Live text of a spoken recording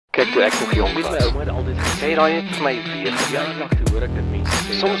kyk toe ek nog jong was. My ouma het altyd gesê, raai net vir my weer verjaardag toe hoor ek dit mense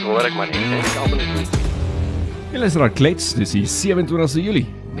sê. Soms hoor ek maar net, ek almal is goed. Julle is raak klets, dis die 27 Julie,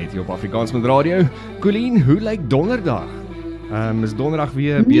 net hier op Afrikaans met radio. Colleen, hoe lyk donderdag? Is donderdag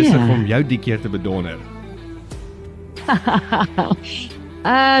weer besig om jou die keer te bedonder?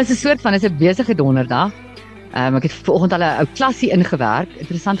 Is 'n soort van, is 'n besige donderdag. Ek het vanoggend al 'n ou klasie ingewerk,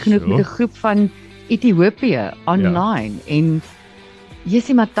 interessant genoeg met 'n groep van Ethiopië online en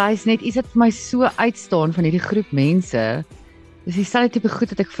Jessie Matthys, net iets wat vir my so uitstaan van hierdie groep mense. Dis dieselfde tipe goed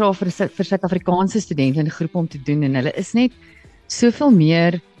wat ek vra vir Suid-Afrikaanse studente in 'n groep om te doen en hulle is net soveel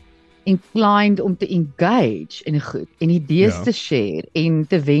meer inclined om te engage in 'n groep en idees te share en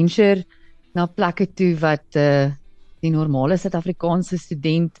te venture na plekke toe wat die normale Suid-Afrikaanse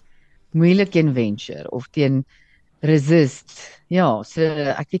student moeilik teen venture of teen resist. Ja, so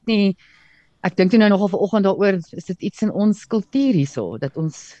ek weet nie, ek dink toe nou nogal vanoggend daaroor, is dit iets in ons kultuur hierso dat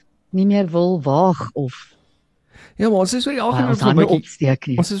ons nie meer wil waag of Ja, maar ons is oor die algemeen opsteek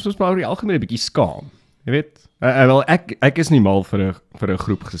nie. Ons is oor die algemeen 'n bietjie skaam. Jy weet, wel ek is nie mal vir 'n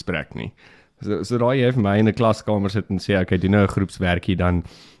groepgesprek nie. So raai jy vir my in 'n klaskamer sit en sê ek doen nou 'n groepswerkie, dan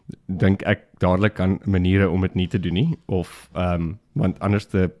dink ek dadelik aan maniere om dit nie te doen nie of want anders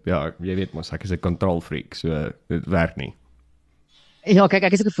jy weet mos ek is 'n kontrolfreak, so dit werk nie. Ja, kyk,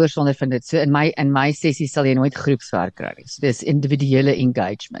 ek is ook 'n voorstander van dit. So in my sessies sal jy nooit groepswerk kry nie. So dis individuele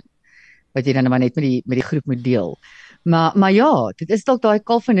engagement wat jy dan maar net met die groep moet deel. Maar ja, dit is dalk daai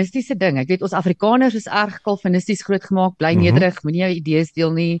kalvinistiese ding. Ek weet ons Afrikaners is erg kalvinisties grootgemaak, bly nederig, moenie jou idees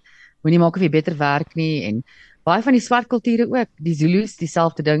deel nie, moenie maak of jy beter werk nie en baie van die swart kulture ook, die Zulus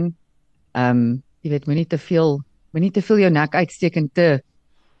dieselfde ding. Jy weet moenie te veel jou nek uitsteek en te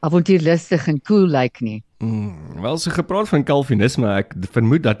avontuurlustig en cool lyk nie. Wel, so gepraat van Calvinisme, ek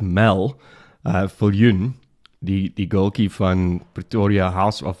vermoed dat Mel Viljoen, die girlkie van Pretoria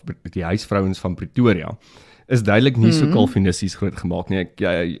House of die huisvrouens van Pretoria, is duidelik nie so Calvinisties groot gemaak nie.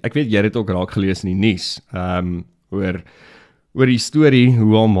 Ek weet jy het dit ook raak gelees in die nuus, oor die storie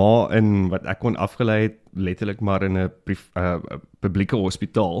hoe haar ma in wat ek kon afgelei het, letterlik maar in 'n publieke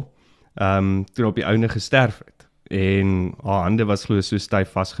hospitaal, toe op die ouene gesterf het. En haar hande was glo so styf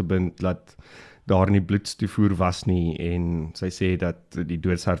vasgebind dat daar nie bloedstoevoer was nie en sy sê dat die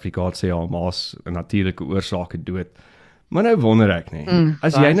doodsertifikaat sê haar ma's 'n natuurlike oorsake dood. Maar nou wonder ek nie,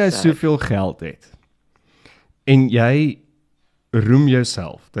 as jy nou soveel geld het en jy roem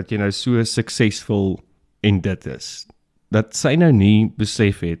jouself dat jy nou so suksesvol en dit is, dat sy nou nie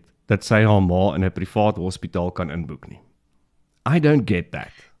besef het dat sy haar ma in 'n privaat hospitaal kan inboek nie. I don't get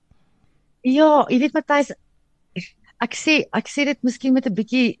that. Ja, jy weet Matthys, ek sê dit miskien met 'n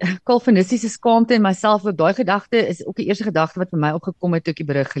bietjie kalvinistiese skaamte in myself, ook daai gedagte is ook die eerste gedagte wat by my opgekom het toe ek die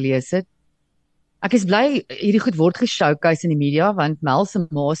berig gelees het. Ek is bly hierdie goed word geshowcase in die media, want Mel se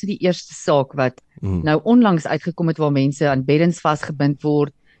ma is die eerste saak wat nou onlangs uitgekom het waar mense aan beddens vasgebind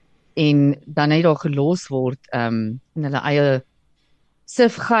word en dan net daar gelos word in hulle eie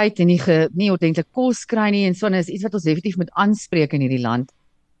sifgeit en nie ordentlik kos kry nie en so, en is iets wat ons definitief moet aanspreek in hierdie land.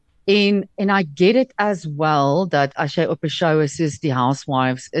 En I get it as well, dat as jy op 'n show is soos die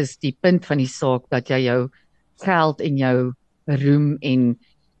Housewives, is die punt van die saak dat jy jou geld en jou roem en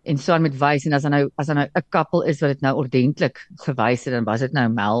so aan moet wys, en as dan nou 'n couple is wat dit nou ordentlik gewys het, dan was dit nou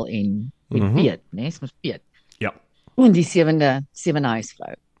Mel en Piet, né? Mos Piet. Ja. En die sewende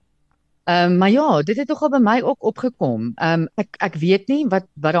huisvrou. Maar ja, dit het toch al by my ook opgekom. Ek weet nie wat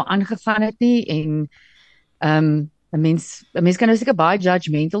daar aangegaan het nie en 'n mens kan nou seker baie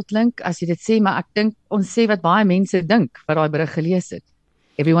judgmental klink as jy dit sê, maar ek dink ons sê wat baie mense dink wat daai berig gelees het.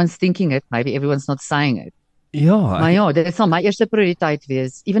 Everyone's thinking it, maybe everyone's not saying it. Ja. Maar ja, dit sal my eerste prioriteit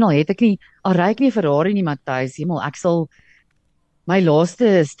wees. Ewenal het ek nie, al ry ek nie Ferrari nie, Matthys, hemel, ek sal my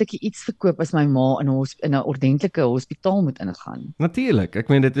laaste stukkie iets verkoop as my ma in 'n ordentlike hospitaal moet ingaan. Natuurlik, ek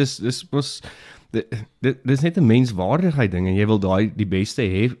meen dit is net 'n menswaardigheid ding en jy wil die beste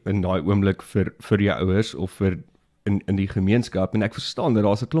hê in daai oomblik vir jou ouers of vir in die gemeenskap, en ek verstaan dat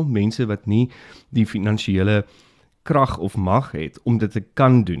daar's 'n klomp mense wat nie die finansiële krag of mag het om dit te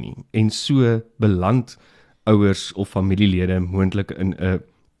kan doen nie, en so beland ouers of familielede moontlik in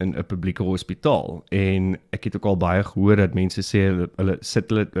 'n publieke hospitaal. En ek het ook al baie gehoor dat mense sê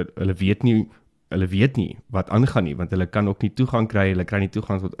hulle weet nie wat aangaan nie, want hulle kan ook nie toegang kry, hulle kry nie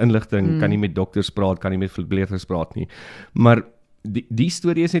toegang tot inligting, kan nie met dokters praat, kan nie met verpleegsters praat nie. Maar die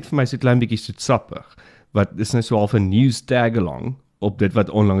storie is net vir my so klein bietjie soetsappig, wat is nou so half 'n news tag along op dit wat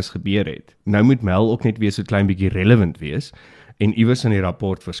onlangs gebeur het. Nou moet Mel ook net weer so klein bietjie relevant wees en iewers in die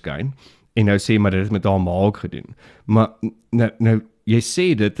rapport verskyn en nou sê maar dit het met haar ma ook gedoen. Maar nou jy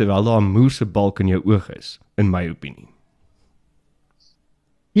sê dit terwyl daar 'n moerse balk in jou oog is, in my opinie.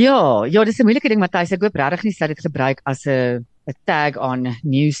 Ja, dis 'n moeilike ding, Matthys. Ek hoop regtig nie dat dit gebruik as 'n tag aan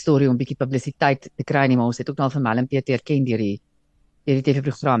news story om bietjie publisiteit te kry nie, maar ons het ook nou al van Mel en Peter erken deur die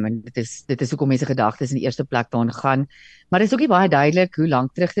TV-program en dit is hoekom mense gedagtes in die eerste plek daarin gaan. Maar dit is ook nie baie duidelik hoe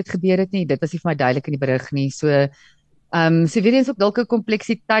lank terug dit gebeur het nie. Dit was nie vir my duidelik in die berig nie. So weer eens ook dalk 'n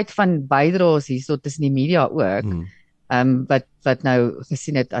kompleksiteit van bydraes hierso tussen die media ook. Wat nou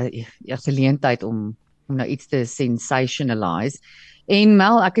gesien het 'n geleentheid om nou iets te sensationalize. En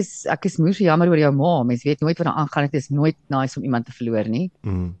Mel, ek is moeë jammer oor jou ma. Mens weet nooit wat daar aangaan. Dit is nooit nice om iemand te verloor nie.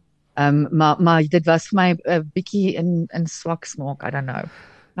 Maar dit was vir my 'n bietjie in swak smaak. I don't know.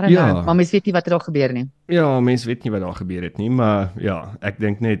 Maar mens weet nie wat daar gebeur nie. Ja, mens weet nie wat daar gebeur het nie, maar ja, ek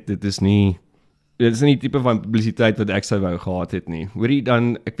dink net dit is nie die tipe van publisiteit wat ek sou wou gehad het nie. Hoorie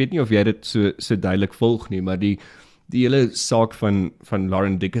dan, ek weet nie of jy dit so duidelik volg nie, maar die hele saak van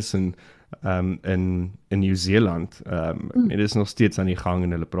Lauren Dickinson in Nieu-Seeland, dit is nog steeds aan die gang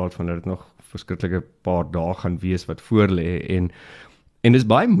en hulle praat van dat dit nog verskriklike paar dae gaan wees wat voorlê en dis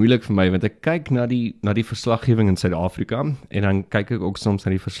baie moeilik vir my want ek kyk na die verslaggewing in Suid-Afrika en dan kyk ek ook soms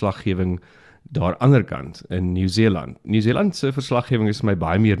na die verslaggewing daar ander kant in Nieu-Seeland. Nieu-Seeland se verslaggewing is vir my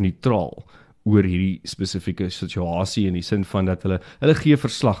baie meer neutraal oor hierdie spesifieke situasie in die sin van dat hulle gee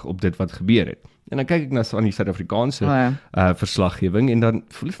verslag op dit wat gebeur het. En dan kyk ek na aan die Suid-Afrikaanse verslaggewing en dan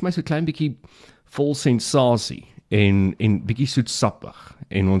voel dit vir my so klein bietjie vol sensasie en bietjie soetsappig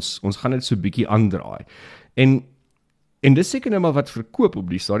en ons gaan dit so bietjie aandraai. En dis seker nou maar wat verkoop op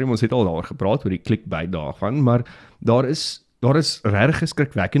die stadium. Ons het al daar gepraat oor die clickbait daarvan, maar daar is regtig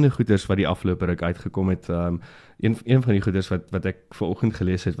skrikwekkende goeders wat die afgelope ruk uitgekom het. Een van die goeders wat ek vanoggend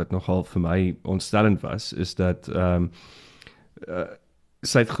gelees het wat nogal vir my ontstellend was, is dat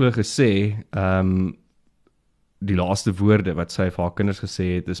sy het glo gesê die laaste woorde wat sy vir haar kinders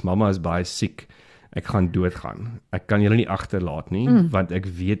gesê het is mamma is baie siek, ek gaan doodgaan. Ek kan julle nie agterlaat nie, want ek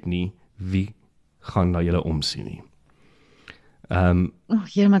weet nie wie gaan na julle omsien nie.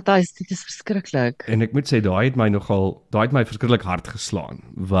 Ja, Matthys, dit is verskriklik. En ek moet sê, daai het my verskriklik hard geslaan,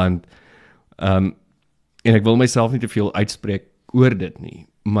 want en ek wil myself nie te veel uitspreek oor dit nie,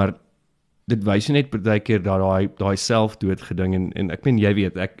 maar dit wys net partykeer dat daai selfdood geding en ek meen jy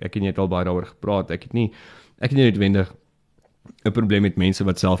weet, ek en jy het al baie daaroor gepraat, ek het nie noodwendig 'n probleem met mense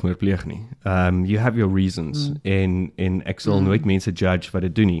wat selfmoord pleeg nie. You have your reasons en ek sal nooit mense judge wat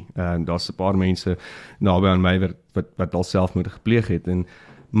dit doen nie. Daar's 'n paar mense naby aan my wat al selfmoord gepleeg het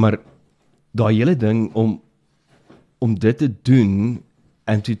maar daai hele ding om dit te doen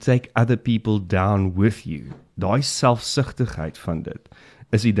and to take other people down with you. Daai selfsugtigheid van dit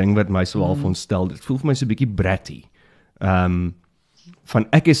is die ding wat my so half ontstel. Dit voel vir my so 'n bietjie bratty. Van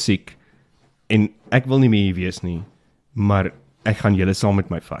ek is siek en ek wil nie meer hier wees nie, maar ek gaan julle saam met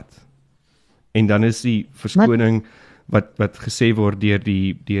my vat. En dan is die verskoning wat gesê word deur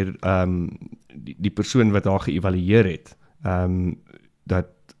die persoon wat haar geëvalueer het, dat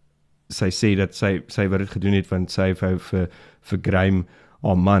sy sê dat sy wat dit gedoen het want sy wou vir Graham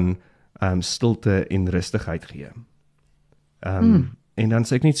haar man stilte en rustigheid gee. En dan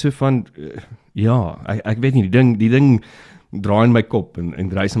sê ek net so van ek weet nie, die ding draai in my kop en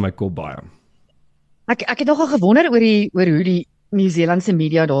dryf in my kop baie. Ek het nogal gewonder oor hoe die Nieu-Seelandse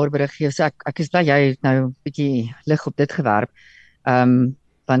media daar berig gee. So ek is bly jy het nou 'n bietjie lig op dit gewerp.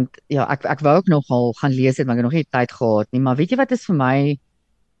 Want ja, ek wou ook nogal gaan lees het, maar ek het nog nie tyd gehad nie, maar weet jy wat is vir my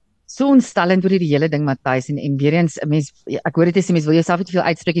so ontstellend oor die hele ding, Matthys, en weer eens 'n mens, ek hoor dit is 'n mens wil jouself nie te veel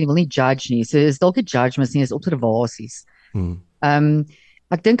uitspreek en jy wil nie judge nie. So is dalk nie judgments nie, is observasies.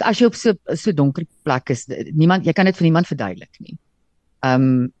 Ek dink as jy op so donker plek is, jy kan dit vir niemand verduidelik nie.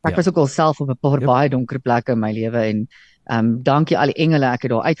 Ek was ook al self op 'n paar baie donker plekke in my lewe en dankie al die engele ek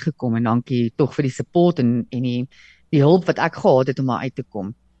het daar uitgekom en dankie tog vir die support en die hulp wat ek gehad het om daar uit te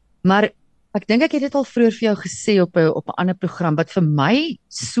kom. Maar ek dink ek het dit al vroeër vir jou gesê op 'n ander program wat vir my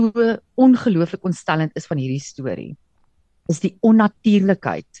so ongelooflik ontstellend is van hierdie storie. Is die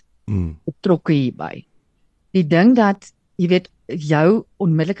onnatuurlikheid betrokke hierby. Die ding dat jy weet jou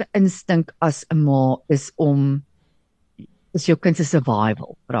onmiddellike instink as 'n ma is jou kind se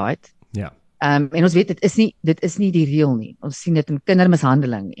survival, right? Ja. En ons weet dit is nie die reël nie. Ons sien dit in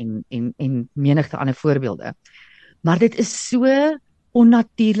kindermishandeling en menigte ander voorbeelde. Maar dit is so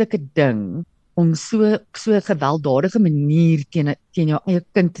onnatuurlike ding om so gewelddadige manier teen jou eie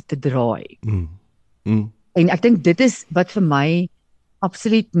kind te draai. En ek dink dit is wat vir my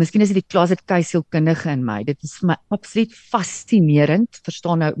absoluut, miskien is dit die closet keisielkundige in my. Dit is vir my absoluut fascinerend.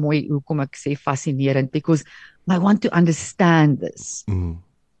 Verstaan nou mooi hoekom ek sê fascinerend, because I want to understand this.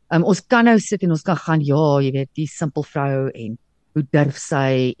 Ons kan nou sit en ons kan gaan, ja, jy weet, die simpel vrou en hoe durf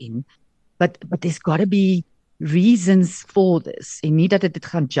sy but there's got to be reasons for this en nie dat dit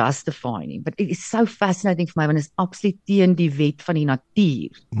gaan justify nie. But it is so fascinating vir my want dit is absoluut teen die wet van die natuur.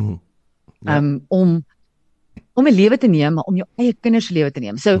 Ja. Om 'n lewe te neem, maar om jou eie kinders se lewe te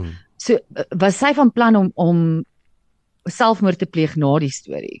neem. So was sy van plan om selfmoord te pleeg na die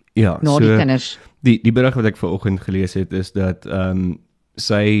storie, Ja, na die kinders. Die berig wat ek vanoggend gelees het is dat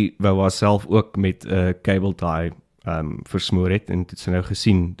sy wou haarself ook met 'n cable tie versmoor het en dit sy nou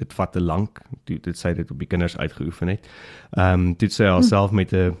gesien dit vat te lank toe dit sy dit op die kinders uitgeoefen het. Toe sy haarself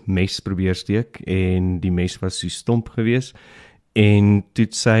met 'n mes probeer steek en die mes was so stomp geweest en toe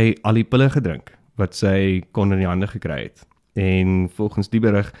sy al die pille gedrink wat sy kon in die hande gekry het. En volgens die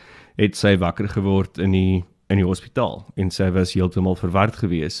berig het sy wakker geword in die hospitaal en sy was heeltemal verward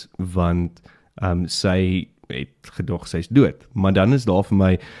geweest want sy het gedog sy's dood. Maar dan is daar vir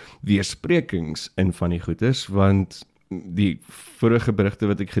my weersprekings in van die goeters want die vorige berigte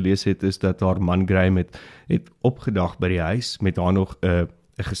wat ek gelees het is dat haar man Graham het opgedag by die huis met haar nog 'n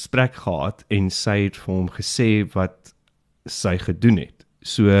gesprek gehad en sy het vir hom gesê wat sy gedoen het.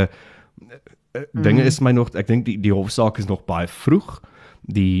 So dinge is my nog, ek dink die hofsaak is nog baie vroeg.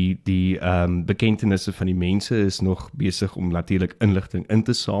 Die bekentenisse van die mense is nog besig om natuurlik inligting in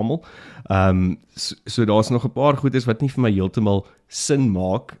te samel. So daar's nog 'n paar goedes wat nie vir my heeltemal sin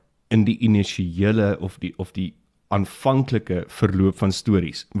maak in die initiële of die aanvanklike verloop van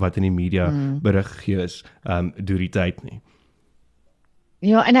stories wat in die media berig gegee is deur die tyd nie.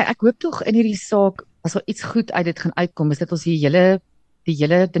 Ja, en ek hoop tog in hierdie saak as daar iets goed uit dit gaan uitkom is dat ons die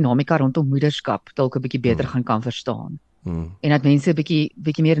hele dinamika rondom moederskap dalk 'n bietjie beter kan verstaan. En dat mense 'n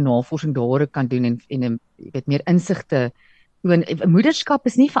bietjie meer navorsing daaroor kan doen en jy weet meer insigte. Moederskap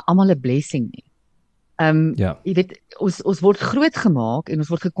is nie vir almal 'n blessing nie. Jy weet ons word grootgemaak en ons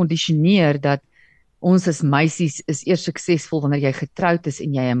word gekondisioneer dat ons as meisies is eers suksesvol wanneer jy getroud is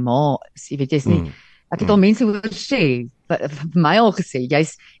en jy 'n ma is. Jy weet jy's nie ek het al mense hoor sê, vir my al gesê,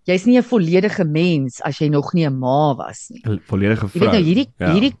 jy's nie 'n volledige mens as jy nog nie 'n ma was nie. 'n volledige vrou. Jy weet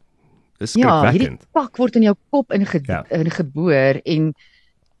nou hierdie hierdie pak word in jou kop ingeboor en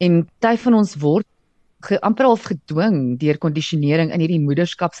party van ons word amper half gedwing deur kondisionering in hierdie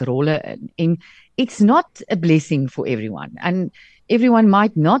moederskapsrolle in. En it's not a blessing for everyone. And everyone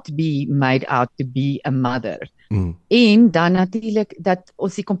might not be made out to be a mother. En dan natuurlik dat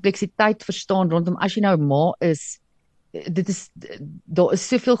ons die kompleksiteit verstaan rondom as jy nou 'n ma is, daar is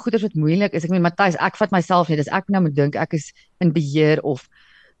soveel goeders wat moeilik is. Ek meen Matthys, ek vat myself net as ek nou moet dink ek is in beheer of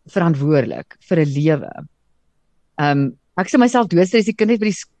verantwoordelik vir 'n lewe. Ek sê myself doodstres die kind net by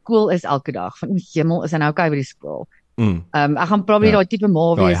die skool is elke dag van hemel is hy nou okay by die skool. Ek gaan probably daai tipe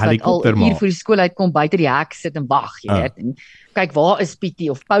ma wees wat al hier voor die skool uitkom buite die hek sit en wag, jy weet, en kyk waar is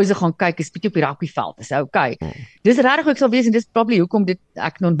Pietie of pouse gaan kyk is Pietie op die rugbyveld. Dis okay. Dis regtig hoe ek sal wees en dis probably hoekom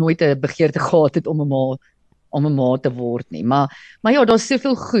ek nog nooit 'n begeerte gehad het om 'n ma te word nie. Maar ja, daar's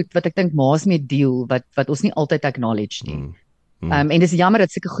soveel goed wat ek dink ma's mee deel wat ons nie altyd acknowledge nie. En dis jammer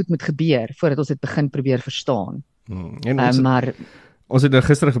dat sulke goed moet gebeur voordat ons dit begin probeer verstaan. Maar ons het nou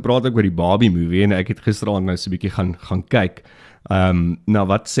gister gepraat ook oor die Barbie movie en ek het gisteraand nou so 'n bietjie gaan kyk. Nou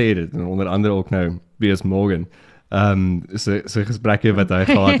wat sê dit en onder andere ook nou Piers Morgan. So gesprekke wat hy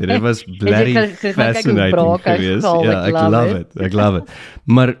gehad het. Dit was bloody fascinating geweest. Ja, ek love it.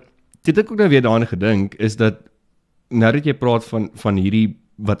 Maar dit ek ook nou weer daaraan gedink is dat nou dat jy praat van hierdie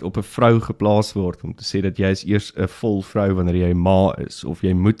wat op 'n vrou geplaas word om te sê dat jy is eers 'n vol vrou wanneer jy ma is of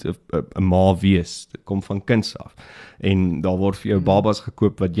jy moet 'n ma wees. Dit kom van kinds af. En daar word vir jou babas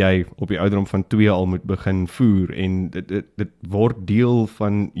gekoop wat jy op die ouderdom van 2 al moet begin voer en dit word deel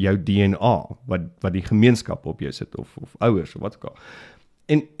van jou DNA wat die gemeenskap op jou sit of ouers of wat ook al.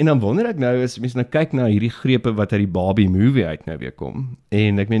 En dan wonder ek nou as mense nou kyk na hierdie grepe wat uit die Barbie movie uit nou weer kom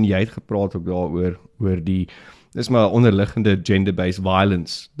en ek meen jy het gepraat ook daaroor oor dis maar onderliggende gender-based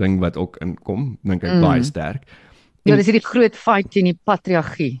violence ding wat ook inkom, dink ek baie sterk. Ja, dis hierdie groot fight teen die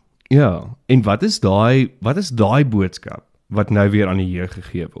patriargie. Ja, en wat is daai boodskap wat nou weer aan die jeug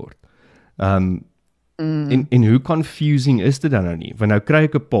gegee word? En hoe confusing is dit dan nou nie? Want nou kry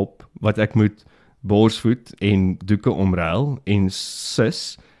ek 'n pop wat ek moet borsvoed en doeke omruil en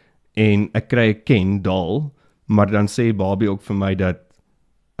sis en ek kry 'n Ken doll, maar dan sê Barbie ook vir my dat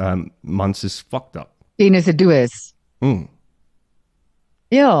mans is fucked up. Ken is 'n doos.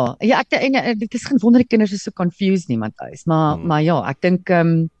 Ja, dit is geen wonder die kinders is so confused nie, Matthys. Maar ja, ek dink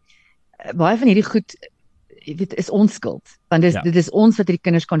baie van hierdie goed jy weet is ons skuld. Want dit is ons wat hierdie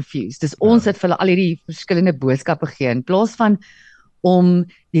kinders confused. Dis ons wat vir hulle al hierdie verskillende boodskappe gee in plaas van om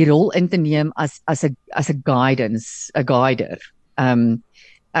die rol in te neem as 'n guidance, 'n guider.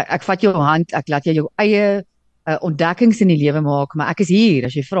 Ek vat jou hand, ek laat jou eie ontdekkings in die lewe maak, maar ek is hier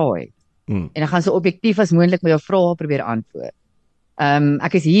as jy vra het. En ek gaan so objektief as moontlik met jou vrae probeer antwoord.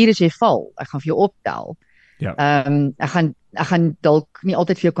 Ek is hier as jy val. Ek gaan vir jou optel. Ja. Ek gaan dalk nie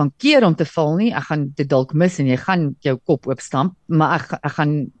altyd vir jou kan keer om te val nie. Ek gaan dit dalk mis en jy gaan jou kop oopstamp, maar ek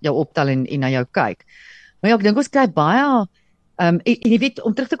gaan jou optel en na jou kyk. Maar ja, ek dink ons kry baie en jy weet,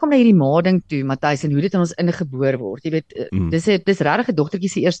 om terug te kom na hierdie ma-ding toe, Matthys, en hoe dit in ons ingeboor word. Jy weet, dis regtig 'n dogtertjie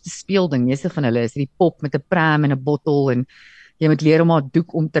se eerste speelding. Meeste van hulle is die pop met 'n pram en 'n bottel en jy moet leer om haar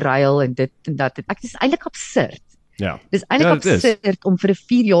doek om te ruil en dit en dat. Ek dis eintlik absurd. Ja. Dis eintlik absurd om vir 'n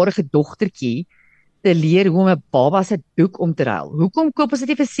 4-jarige dogtertjie te leer hoe om 'n baba se doek om te ruil. Hoekom koop ons dit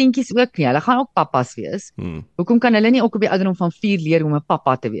nie vir seentjies ook nie? Hulle gaan ook pappas wees. Hoekom kan hulle nie ook op die ouderdom van 4 leer hoe om 'n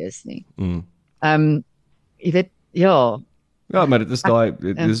pappa te wees nie? Jy weet, ja. Ja, maar dit is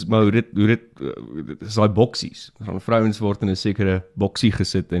maar hoe dit is daai boksies. Van vrouens word in 'n sekere boksie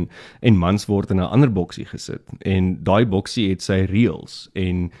gesit en mans word in 'n ander boksie gesit. En daai boksie het sy reëls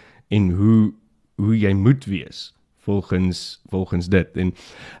en hoe jy moet wees volgens dit. En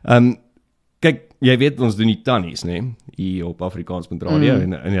kyk, jy weet ons doen die tannies, né? Hier op Afrikaans met radio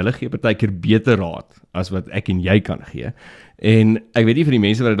en hulle gee partykeer beter raad as wat ek en jy kan gee. En ek weet nie vir die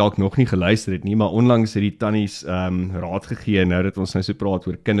mense wat dalk nog nie geluister het nie, maar onlangs het die tannies raad gegee nou dat ons nou so praat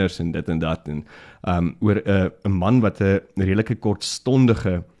oor kinders en dit en dat en oor 'n man wat 'n redelike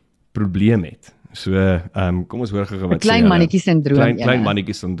kortstondige probleem het. So kom ons hoor gou wat sê. Klein mannetjie sindroom. Klein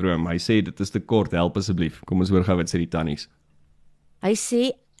mannetjie sindroom. Hy sê dit is te kort, help asseblief. Kom ons hoor gou wat sê die tannies. Hy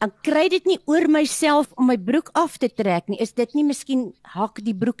sê ek kry dit nie oor myself om my broek af te trek nie. Is dit nie miskien hak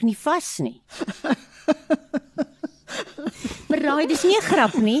die broek nie vas nie? Maar raai, dis nie 'n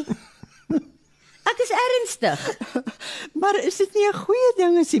grap nie. Ek is ernstig. Maar is dit nie 'n goeie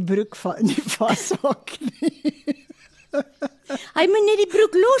ding as die broek nie vashak nie? Hy moet net die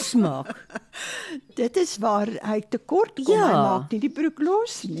broek losmaak. Dit is waar hy tekort kom. Ja. Hy maak nie die broek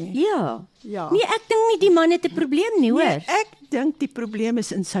los nie. Ja. Ja. Nee, ek dink nie die man het 'n probleem nie, hoor. Nee, ek dink die probleem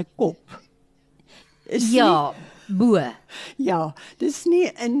is in sy kop. Is Ja, bo. Ja, dis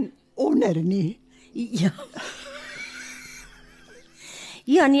nie in onder nie. Ja.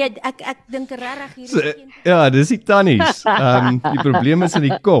 Ja, nee, ek dink regtig hier So, ja, dis die tannies. Die probleem is in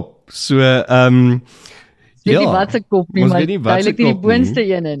die kop. So, Weet nie wat se kop nie, ons maar weet nie wat se duidelik nie die kop nie. boonste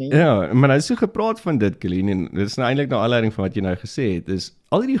ene nie. Ja, maar hy het so gepraat van dit, Colleen, en dit is nou eintlik na aanleiding van wat jy nou gesê het, is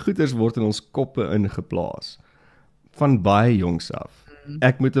al hierdie goeters word in ons koppe ingeplaas van baie jongs af.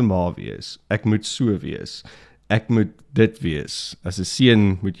 Ek moet 'n ma wees, ek moet so wees, ek moet dit wees. As 'n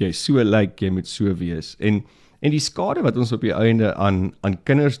seun moet jy so lyk, jy moet so wees. En die skade wat ons op die einde aan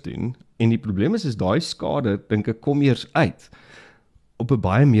kinders doen, en die probleem is daai skade dink ek kom eers uit op 'n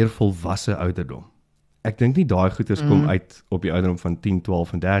baie meer volwasse ouderdom. Ek dink nie daai goeters kom uit op die ouderdom van 10,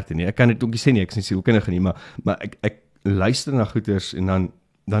 12 en 13 nie. Ek kan dit ook nie sê nie, ek is nie sielkundige nie, maar ek luister na goeters en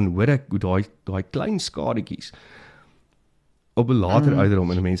dan hoor ek hoe daai klein skadetjies op 'n later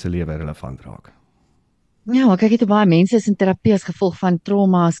ouderdom in 'n mens se lewe relevant raak. Ja, maar kyk, het baie mense is in terapie as gevolg van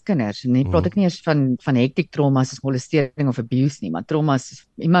trauma as kinders. En nie praat ek nie eers van hectic traumas soos molestering of abuse nie, maar traumas,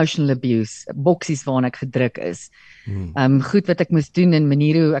 emotional abuse, boksies waarna ek gedruk is. Goed wat ek moes doen en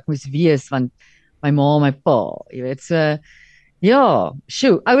maniere hoe ek moes wees want my ma en my pa, jy weet, so ja,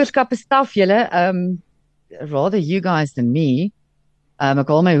 ouerskap is taaf julle. Rather you guys than me. Ek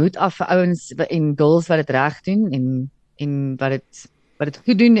haal my hoed af vir ouens en girls wat dit reg doen en wat dit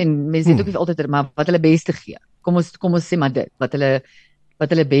goed doen en mense het ook nie altyd maar wat hulle beste gee. Kom ons sê maar dit, wat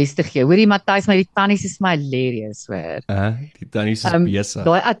hulle beste gee. Hoorie Matthys, maar die tannies is my hilarious, hoor. Die tannies is besig.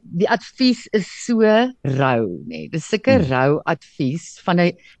 Die advies is so rou, nee. Dis sulke rou advies van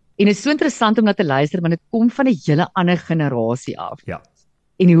 'n en dit is so interessant om na te luister want dit kom van 'n hele ander generasie af. Ja.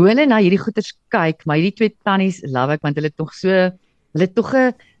 En hoe hulle na hierdie goeters kyk, maar hierdie twee tannies love ek want hulle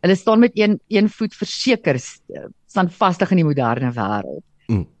staan met een voet verseker standvastig in die moderne wêreld.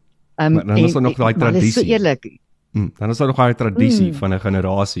 Maar dan is daar nog daai maar hulle is so tradisie. eerlik. Dan is daar nog daai tradisie van 'n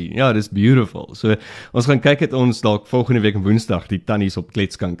generasie. Ja, dis beautiful. So ons gaan kyk het ons dalk volgende week Woensdag die tannies op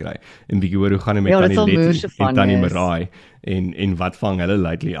klets kan kry. En bietjie hoor hoe gaan dit met Ja, dit tannie sal Letty moerse en van tannie wees. Marai en wat vang hulle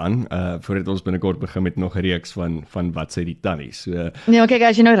lately aan voordat ons binnekort begin met nog 'n reeks van wat sê die tannies. So Nee, maar kyk,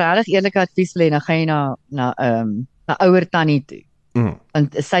 as jy nou regtig eerlike advies wil hê, dan gaan jy na ouer tannie toe.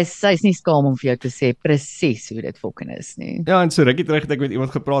 Want sy's nie skaam om vir jou te sê presies hoe dit fucking is nie. ja, en so rukkie terug het ek met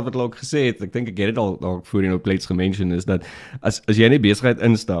iemand gepraat wat hulle ook gesê het. Ek dink ek het dit al dalk voorheen op klets gemention is dat as jy in 'n besigheid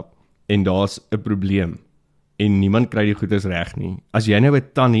instap en daar's 'n probleem en niemand kry die goeders reg nie. As jy nou 'n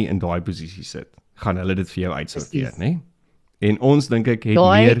tannie in daai posisie sit, gaan hulle dit vir jou uitsorteer, né? En ons dink ek het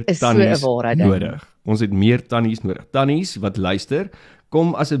Daai meer is so 'n tannies ware ding. nodig. Ons het meer tannies nodig. Tannies wat luister,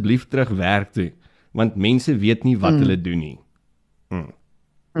 kom asseblief terug werk toe, want mense weet nie wat hulle doen nie.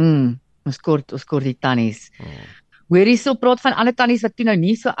 ons kort die tannies. Hoor hierso praat van ander tannies wat toe nou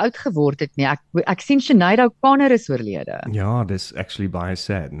nie so oud geword het nie. Ek sien Sinead O'Connor is oorlede. Ja, dis actually baie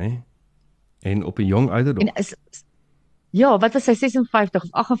sad, né? En op 'n jong ouderdom. En ja, wat was sy 56 of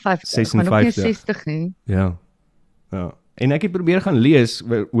 58? Maar nog nie 60 nie. Ja. Ja. En ek het probeer gaan lees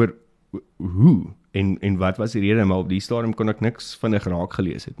oor hoe en wat was die rede, maar op die stadium kon ek niks vinnig raak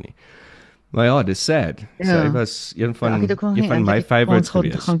gelees het nie. Maar ja, dis sad. Sy was een van my favorites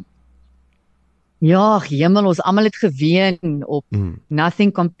gewees. Ja, hemel, ons almal het geween op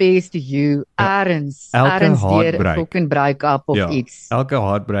Nothing Compares to You, erns deur 'n fucking break-up of iets. Elke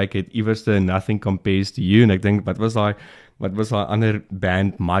heartbreak het iewers 'n Nothing Compares to You en ek dink wat was daai ander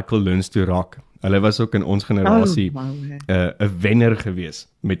band Michael Learns to Rock. Hulle was ook in ons generasie 'n wenner gewees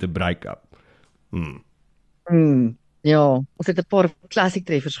met 'n break-up. Ja, ons het 'n paar classic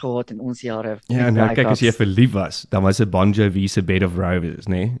treffers gehad in ons jare. Ja, nou kyk as jy verlief was, dan was 'n Bon Jovi se Bed of Roses,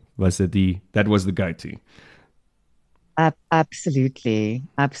 né? Was dit that was the go-to. Absolutely.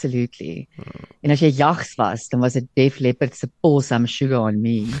 En as jy jags was, dan was dit Def Leppard se Pour Some Sugar on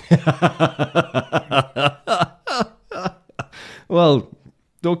Me. Well,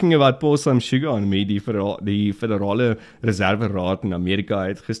 talking about Pour Some Sugar on Me, die federale reserveraad in Amerika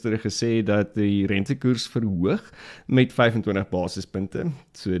het gister gesê dat die rentekoers verhoog met 25 basispunte.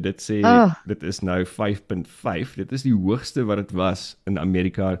 So dit sê dit is nou 5.5. Dit is die hoogste wat dit was in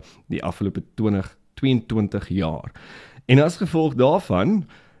Amerika die afgelope 22 jaar. En as gevolg daarvan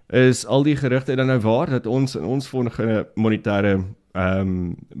is al die gerugte dan nou waar dat ons in ons volgende monetêre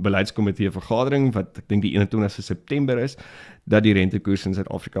beleidskomitee vergadering wat ek dink die 21ste September is, dat die rentekoers in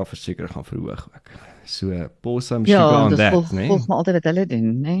Suid-Afrika verseker gaan verhoog ook. So, pour some sugar on that, né? Ja, volg maar altyd wat hulle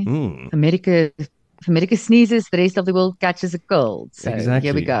doen, né? America sneezes, the rest of the world catches a cold. So,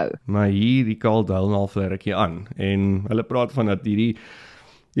 here we go. Maar hier, die kaal duil al vir 'n rukkie aan. En hulle praat van dat hierdie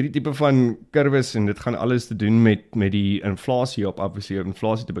tipe van kurwes, en dit gaan alles te doen met die inflasie op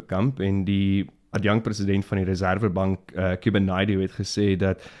inflasie te bekamp, en die adjunkt-president van die Reservebank, Cuban Naidu, het gesê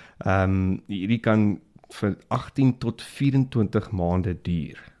dat hierdie kan vir 18 tot 24 maande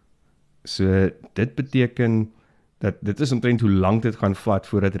duur. So dit beteken dat dit is omtrent hoe lank dit gaan vat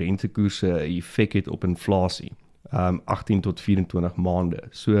voordat rentekoerse 'n effek het op inflasie. 18 tot 24 maande.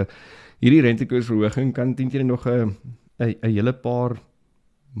 So hierdie rentekoersverhoging kan teen nog 'n hele paar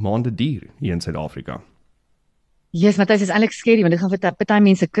maande duur hier in Suid-Afrika. Yes, maar dit is eintlik skerry want dit gaan vir party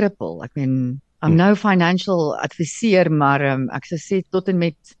mense krippel. Ek meen, I'm no financial adviseur, maar ek sou sê tot en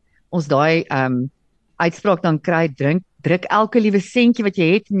met ons daai uitspraak dan kry, druk elke liewe sentjie wat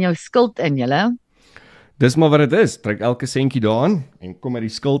jy het in jou skuld in, julle. Dis maar wat dit is. Trek elke sentjie daaraan en kom uit die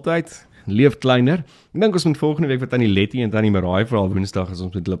skuld uit. Leef kleiner. Ek dink ons moet volgende week wat aan die Letty en aan die Maraai vra Woensdag as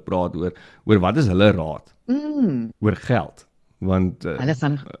ons met hulle praat oor wat is hulle raad oor geld. Want hulle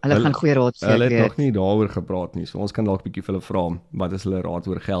gaan goeie raad sê. Hulle het nog nie daaroor gepraat nie. So ons kan dalk 'n bietjie vir hulle vra wat is hulle raad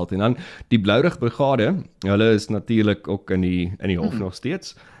oor geld. En dan die Blourig Brigade, hulle is natuurlik ook in die hof nog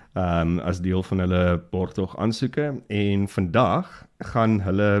steeds. As deel van hulle borgtog aansoeke en vandag gaan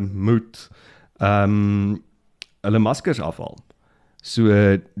hulle moet hulle maskers afhaal.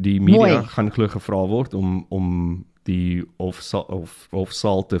 So die media gaan glo gevra word om die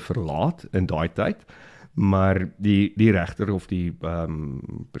hofsaal te verlaat in daai tyd, maar die regter of die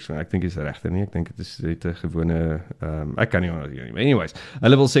persoon, ek dink is 'n regter nie, ek dink dit is net 'n gewone ek kan nie onthou nie. Anyways,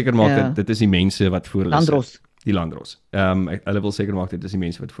 hulle wil seker maak dat dit is die mense wat voor hulle sit. Die landros. Hulle wil seker maak dit is die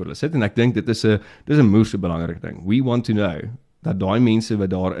mense wat voor hulle sit en ek dink dit is 'n moeëse belangrike ding. We want to know dat daai mense wat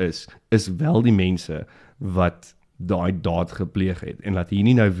daar is wel die mense wat daai daad gepleeg het en dat hier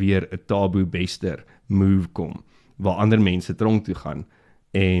nie nou weer 'n taboe bester move kom waar ander mense tronk toe gaan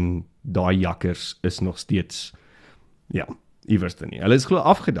en daai jakkers is nog steeds iewers nie. Hulle is glo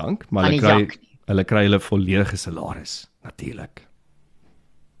afgedank, maar hulle kry hulle volledige salaris natuurlik.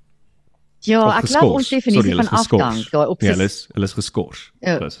 Ja, ek glo ons definisie van afdank daai op hulle is geskort.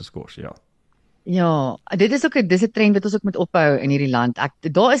 Hulle is geskort, ja. Ja, dit is 'n trend wat ons ook moet ophou in hierdie land.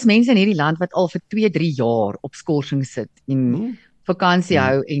 Daar is mense in hierdie land wat al vir 2-3 jaar op skorsing sit en vakansie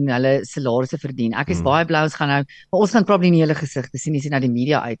hou en hulle salarisse verdien. Ek is baie bly ons gaan nou, maar ons gaan probably nie hulle gesigte sien as dit nou die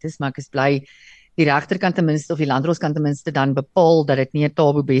media uit is, maar ek is bly die regterkant ten minste of die landroskant ten minste dan bepaal dat dit nie 'n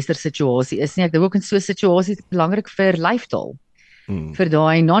taboe bester situasie is nie. Ek dink ook in so 'n situasie is dit belangrik vir lyfstaal. Vir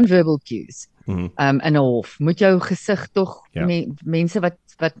daai non-verbal cues. In 'n hof moet jou gesig tog mense wat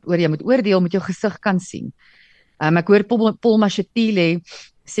oor jou moet oordeel met jou gesig kan sien. Ek hoor Paul Mashatile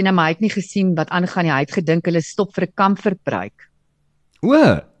sê nou maar hy het nie gesien wat aangaan nie. Hy het gedink hulle stop vir 'n kampverbruik.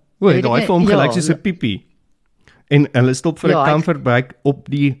 Daai vir hom gelyk soos 'n piepie. En hulle stop vir 'n kampverbruik op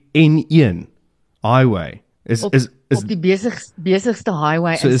die N1 highway Op die besigste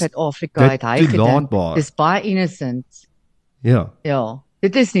highway So in is Suid-Afrika dit het hy gedink, toelaatbaar? dis baie innocent. Ja, Ja,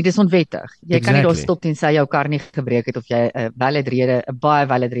 dit is nie, dis onwettig. Jy kan nie daar Exactly. stop tensy jou kar nie gebreek het of jy 'n baie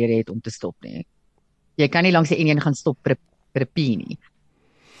valid rede het om te stop nie. Jy kan nie langs die N1 gaan stop vir 'n pie nie.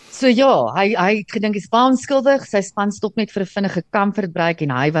 So ja, hy het gedink hy's baie onskuldig, sy span stop net vir 'n vinnige comfortbreak en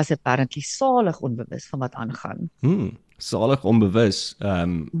hy was apparently salig onbewus van wat aangaan. Salig onbewus.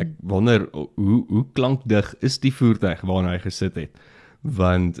 Ek wonder hoe klankdig is die voertuig waarna hy gesit het.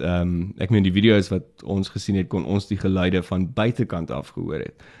 Want ek meen die video's wat ons gesien het, kon ons die geluide van buitekant af gehoor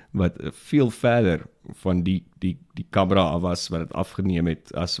het, wat veel verder van die kamera af was wat dit afgeneem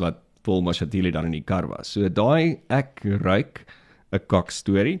het as wat Paul Mashatile dan in die kar was. So daai ek ruik 'n kak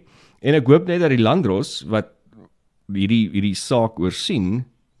storie en ek hoop net dat die Landros wat hierdie saak oorsien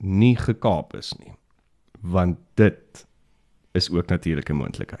nie gekaap is nie, want dit is ook natuurlik 'n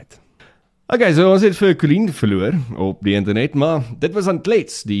moontlikheid. Okay, so ons het vir Colleen verloor op die internet, maar dit was aan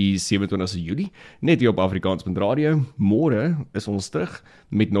Klets die 27 Julie, net hier op Afrikaans.radio. Môre is ons terug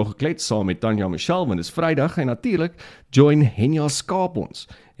met nog 'n Klets saam met Tanya Michelle, want dit is Vrydag en natuurlik join Henja Skaap ons.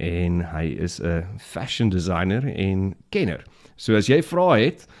 En hy is 'n fashion designer en kenner. So as jy vrae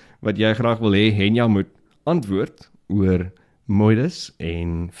het wat jy graag wil hê Henja moet antwoord oor modes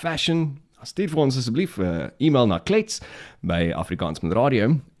en fashion, stuur vir ons asseblief 'n e-mail na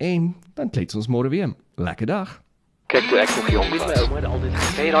klets@afrikaans.radio en dan klets ons môre weer. Lekker dag. Kyk, toe ek nog jong was, my ouma het altyd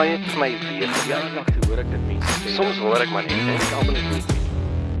gesê, daai het vir my weer, ja, dag toe hoor ek dit mense sê. Soms hoor ek maar net, en ek almal net nie.